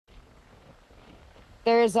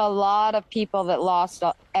There's a lot of people that lost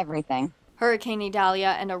everything. Hurricane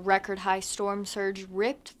Idalia and a record-high storm surge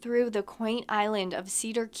ripped through the quaint island of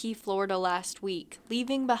Cedar Key, Florida last week,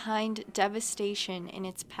 leaving behind devastation in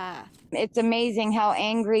its path. It's amazing how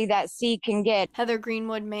angry that sea can get. Heather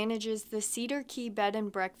Greenwood manages the Cedar Key Bed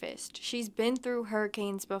and Breakfast. She's been through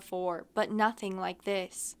hurricanes before, but nothing like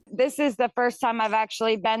this. This is the first time I've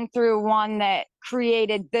actually been through one that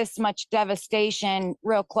created this much devastation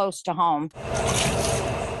real close to home.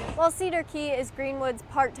 While Cedar Key is Greenwood's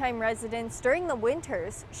part-time residence during the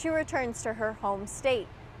winters, she returns to her home state,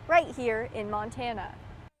 right here in Montana.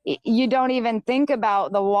 You don't even think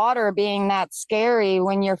about the water being that scary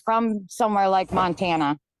when you're from somewhere like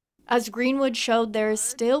Montana. As Greenwood showed, there is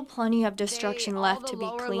still plenty of destruction left to be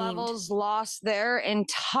cleaned. Levels lost their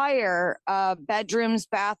entire bedrooms,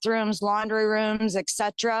 bathrooms, laundry rooms,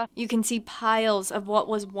 etc. You can see piles of what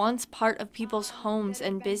was once part of people's homes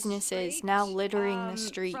and businesses now littering the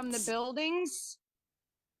streets. From the buildings.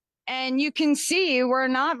 And you can see we're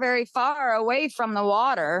not very far away from the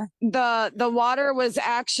water. The water was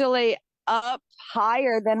actually up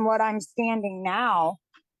higher than what I'm standing now.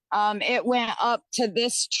 It went up to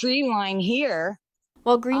this tree line here.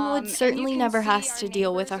 While Greenwood certainly never has to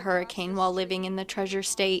deal with a hurricane while living in the Treasure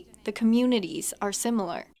State, the communities are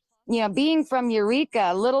similar. You know, being from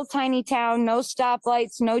Eureka, little tiny town, no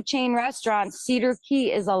stoplights, no chain restaurants, Cedar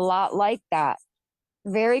Key is a lot like that.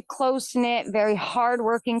 Very close-knit, very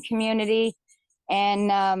hardworking community,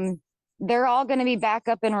 and they're all going to be back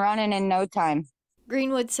up and running in no time.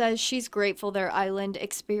 Greenwood says she's grateful their island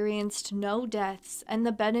experienced no deaths, and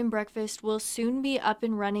the bed and breakfast will soon be up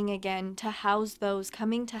and running again to house those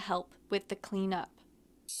coming to help with the cleanup.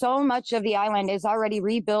 So much of the island is already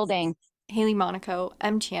rebuilding. Haley Monaco,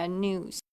 MTN News.